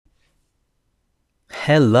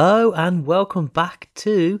Hello and welcome back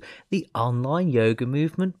to the Online Yoga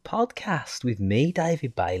Movement podcast with me,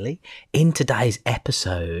 David Bailey. In today's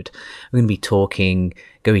episode, we're going to be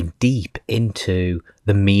going deep into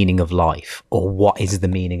the meaning of life, or what is the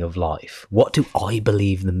meaning of life? What do I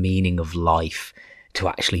believe the meaning of life to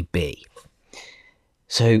actually be?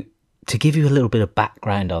 So, to give you a little bit of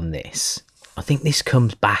background on this, I think this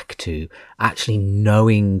comes back to actually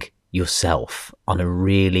knowing yourself on a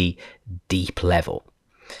really deep level.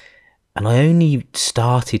 And I only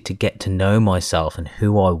started to get to know myself and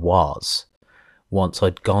who I was once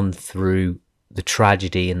I'd gone through the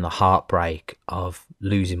tragedy and the heartbreak of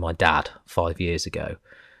losing my dad 5 years ago.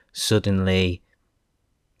 Suddenly,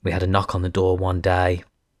 we had a knock on the door one day.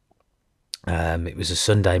 It was a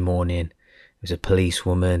Sunday morning. It was a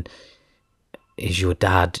policewoman. Is your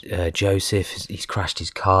dad, Joseph? He's crashed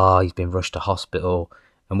his car. He's been rushed to hospital.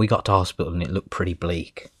 And we got to hospital and it looked pretty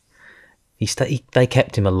bleak. They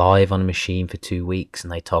kept him alive on a machine for 2 weeks,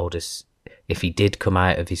 and they told us if he did come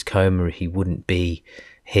out of his coma, he wouldn't be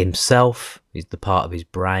himself. The part of his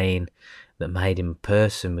brain that made him a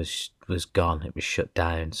person was gone. It was shut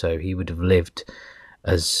down. So he would have lived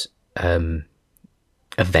as a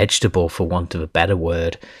vegetable, for want of a better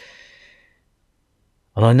word.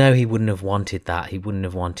 And I know he wouldn't have wanted that. He wouldn't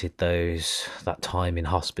have wanted that time in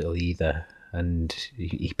hospital either. And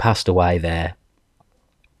he passed away there.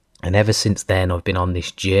 And ever since then, I've been on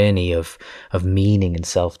this journey of meaning and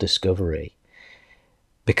self-discovery,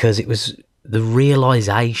 because it was the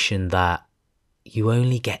realization that you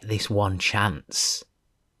only get this one chance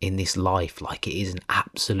in this life. Like, it is an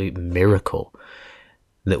absolute miracle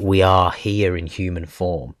that we are here in human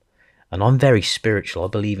form. And I'm very spiritual. I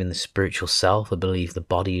believe in the spiritual self. I believe the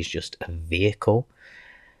body is just a vehicle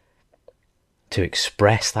to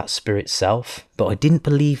express that spirit self. But I didn't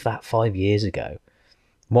believe that 5 years ago.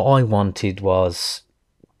 What I wanted was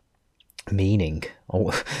meaning.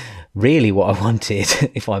 Really what I wanted,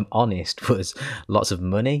 if I'm honest, was lots of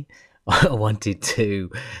money. I wanted to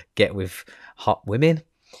get with hot women.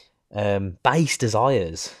 Base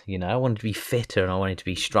desires, I wanted to be fitter and I wanted to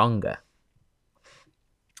be stronger.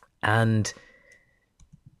 And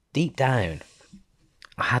deep down,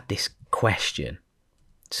 I had this question.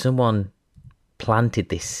 Someone planted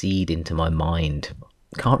this seed into my mind.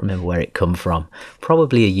 Can't remember where it come from.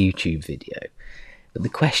 Probably a YouTube video. But the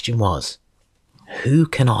question was, who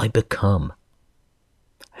can I become?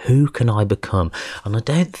 Who can I become? And I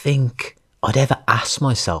don't think I'd ever asked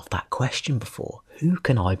myself that question before. Who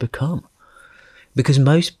can I become? Because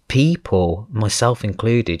most people, myself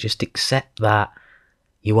included, just accept that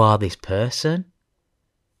you are this person,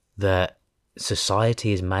 that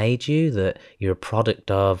society has made you, that you're a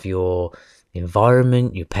product of your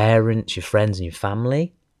environment, your parents, your friends and your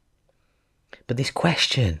family. But this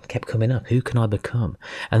question kept coming up, who can I become?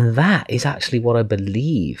 And that is actually what I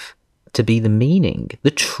believe to be the meaning,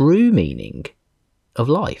 the true meaning of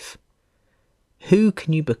life. Who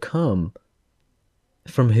can you become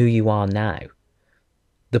from who you are now?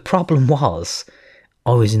 The problem was,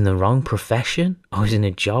 I was in the wrong profession. I was in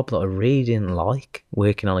a job that I really didn't like,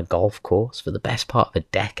 working on a golf course for the best part of a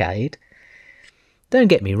decade. Don't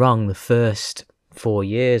get me wrong, the first 4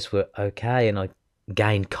 years were okay, and I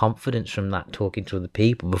gained confidence from that, talking to other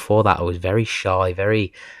people. Before that, I was very shy,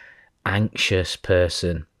 very anxious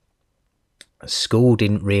person. School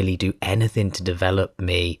didn't really do anything to develop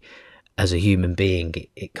me as a human being.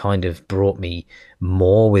 It kind of brought me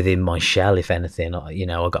more within my shell, if anything.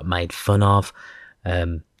 I got made fun of.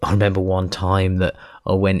 I remember one time that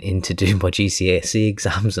I went in to do my GCSE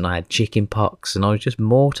exams and I had chicken pox, and I was just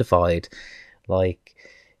mortified. I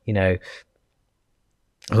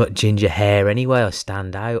got ginger hair anyway. I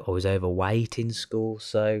stand out. I was overweight in school,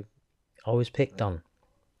 so I was picked on.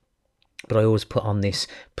 But I always put on this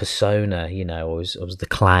persona, I was the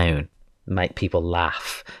clown, make people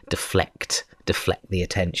laugh, deflect the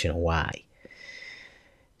attention away.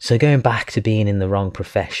 So going back to being in the wrong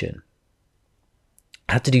profession,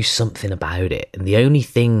 I had to do something about it. And the only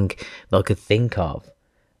thing that I could think of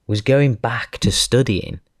was going back to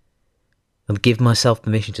studying and give myself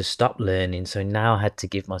permission to stop learning. So now I had to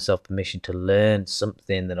give myself permission to learn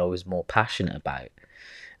something that I was more passionate about.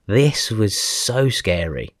 This was so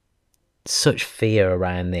scary. Such fear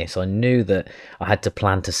around this. I knew that I had to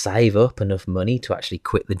plan to save up enough money to actually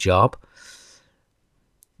quit the job.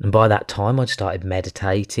 And by that time, I'd started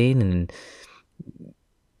meditating, and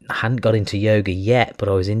I hadn't got into yoga yet, but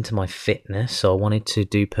I was into my fitness. So I wanted to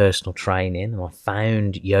do personal training, and I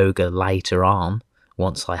found yoga later on,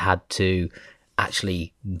 once I had to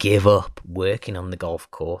actually give up working on the golf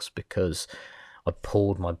course because I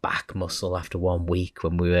pulled my back muscle after 1 week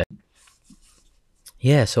when we were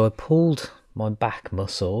Yeah, so I pulled my back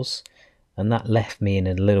muscles, and that left me in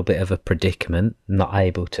a little bit of a predicament, not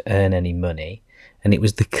able to earn any money. And it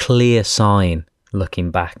was the clear sign, looking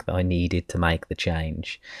back, that I needed to make the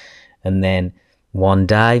change. And then one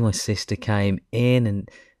day my sister came in, and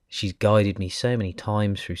she's guided me so many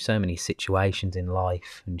times through so many situations in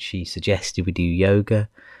life, and she suggested we do yoga.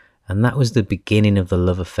 And that was the beginning of the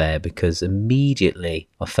love affair, because immediately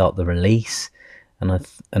I felt the release,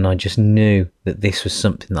 and I just knew that this was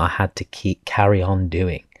something that I had to carry on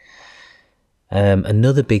doing.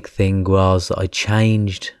 Another big thing was that I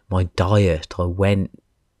changed my diet. I went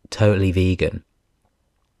totally vegan,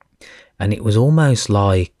 and it was almost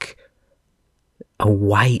like a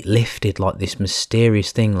weight lifted, like this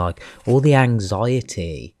mysterious thing, like all the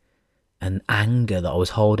anxiety and anger that I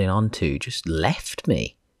was holding on to just left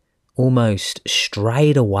me almost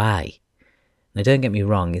straight away. Now, don't get me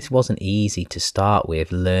wrong, it wasn't easy to start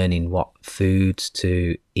with, learning what foods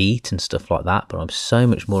to eat and stuff like that, but I'm so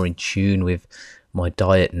much more in tune with my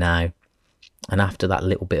diet now. And after that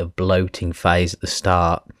little bit of bloating phase at the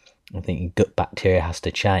start, I think your gut bacteria has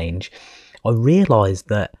to change. I realised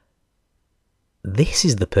that this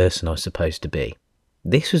is the person I was supposed to be.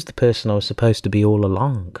 This was the person I was supposed to be all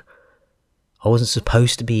along. I wasn't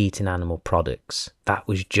supposed to be eating animal products. That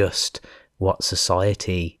was just what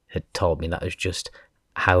society had told me. That was just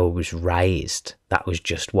how I was raised. That was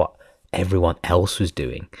just what everyone else was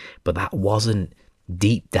doing. But that wasn't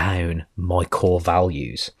deep down my core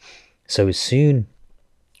values. So as soon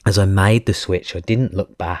as I made the switch, I didn't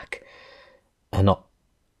look back, and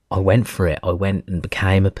I went for it. I went and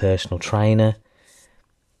became a personal trainer.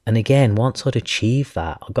 And again, once I'd achieved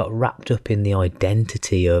that, I got wrapped up in the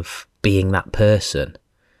identity of being that person.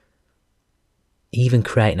 Even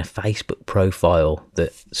creating a Facebook profile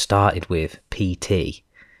that started with PT.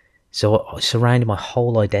 So I surrounded my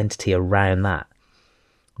whole identity around that.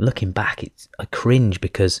 Looking back, I cringe,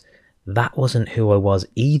 because that wasn't who I was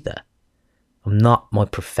either. I'm not my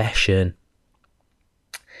profession.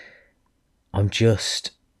 I'm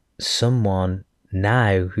just someone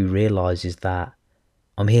now who realises that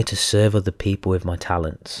I'm here to serve other people with my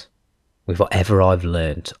talents. With whatever I've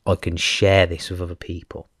learned, I can share this with other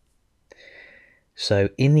people. So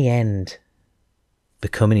in the end,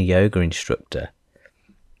 becoming a yoga instructor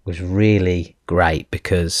was really great,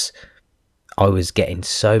 because I was getting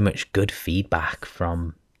so much good feedback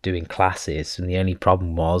from doing classes, and the only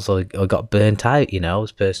problem was I got burnt out. I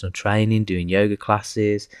was personal training, doing yoga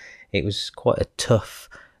classes. It was quite a tough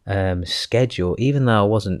schedule, even though I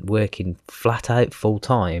wasn't working flat out full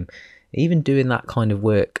time. Even doing that kind of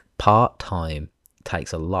work part time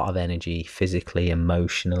takes a lot of energy, physically,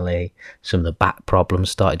 emotionally. Some of the back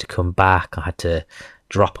problems started to come back. I had to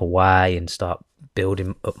drop away and start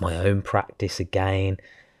building up my own practice again.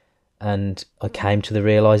 And I came to the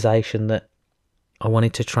realization that I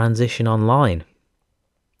wanted to transition online.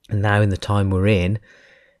 And now, in the time we're in,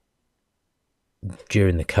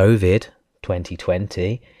 during the COVID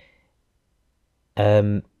 2020,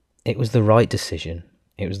 it was the right decision.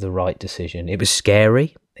 It was the right decision. It was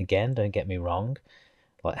scary, again, don't get me wrong.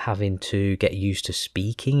 Like having to get used to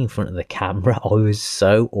speaking in front of the camera. I was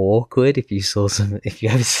so awkward. If you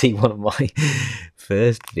ever see one of my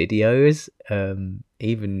first videos,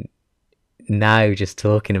 even now just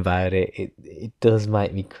talking about it does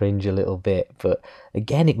make me cringe a little bit. But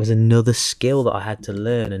again, it was another skill that I had to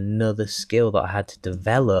learn, another skill that I had to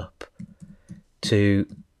develop to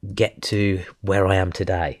get to where I am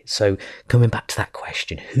today. So coming back to that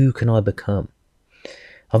question, who can I become?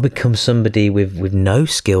 I've become somebody with no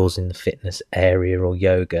skills in the fitness area or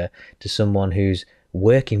yoga, to someone who's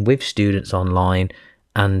working with students online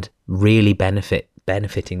and really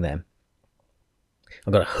benefiting them.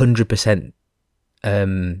 I've got 100%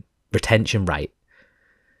 retention rate.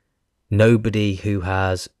 Nobody who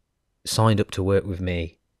has signed up to work with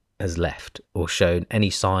me has left or shown any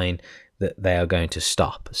sign that they are going to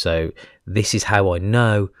stop. So this is how I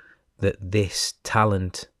know that this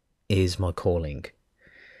talent is my calling,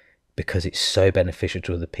 because it's so beneficial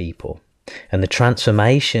to other people. And the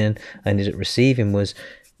transformation I ended up receiving was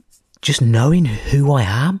just knowing who I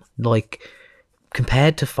am. Like,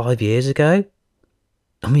 compared to 5 years ago,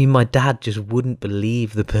 I mean, my dad just wouldn't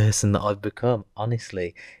believe the person that I've become.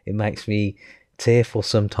 Honestly, it makes me tearful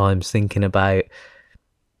sometimes thinking about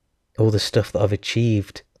all the stuff that I've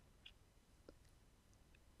achieved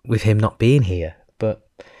with him not being here. But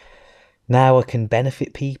now I can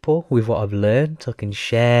benefit people with what I've learned. I can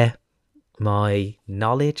share my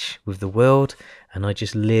knowledge with the world, and I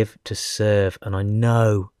just live to serve. And I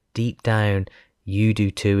know deep down you do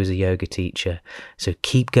too as a yoga teacher. So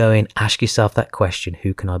keep going, ask yourself that question,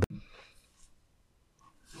 who can I be?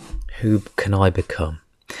 Who can I become?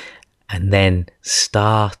 And then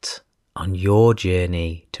start on your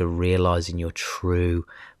journey to realizing your true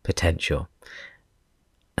potential.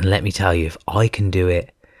 And let me tell you, if I can do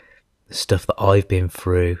it, the stuff that I've been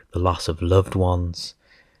through, the loss of loved ones,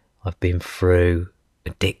 I've been through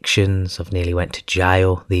addictions, I've nearly went to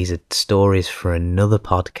jail. These are stories for another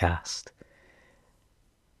podcast.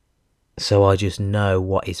 So I just know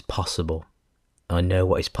what is possible. I know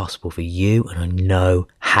what is possible for you, and I know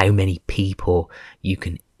how many people you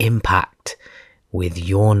can impact with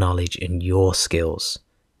your knowledge and your skills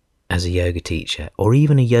as a yoga teacher, or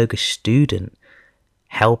even a yoga student,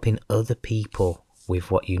 helping other people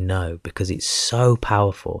with what you know, because it's so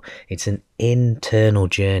powerful. It's an internal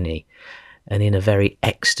journey, and in a very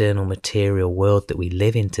external material world that we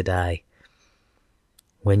live in today,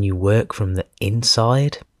 when you work from the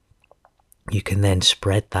inside, you can then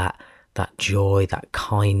spread that joy, that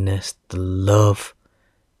kindness, the love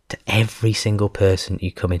to every single person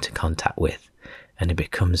you come into contact with, and it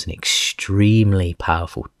becomes an extremely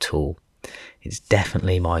powerful tool. It's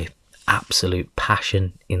definitely my absolute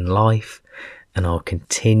passion in life, and I'll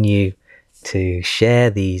continue to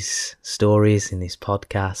share these stories in this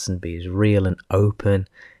podcast and be as real and open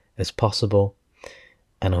as possible.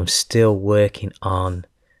 And I'm still working on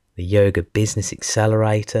the Yoga Business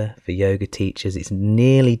Accelerator for yoga teachers. It's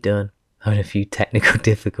nearly done. Having a few technical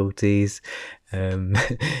difficulties,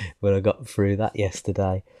 but I got through that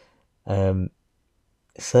yesterday.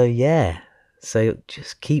 So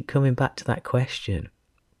just keep coming back to that question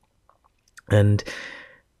and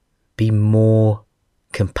be more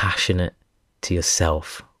compassionate to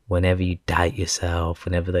yourself whenever you doubt yourself,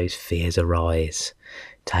 whenever those fears arise.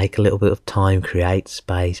 Take a little bit of time, create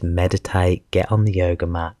space, meditate, get on the yoga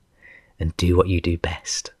mat, and do what you do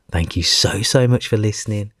best. Thank you so much for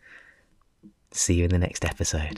listening. See you in the next episode.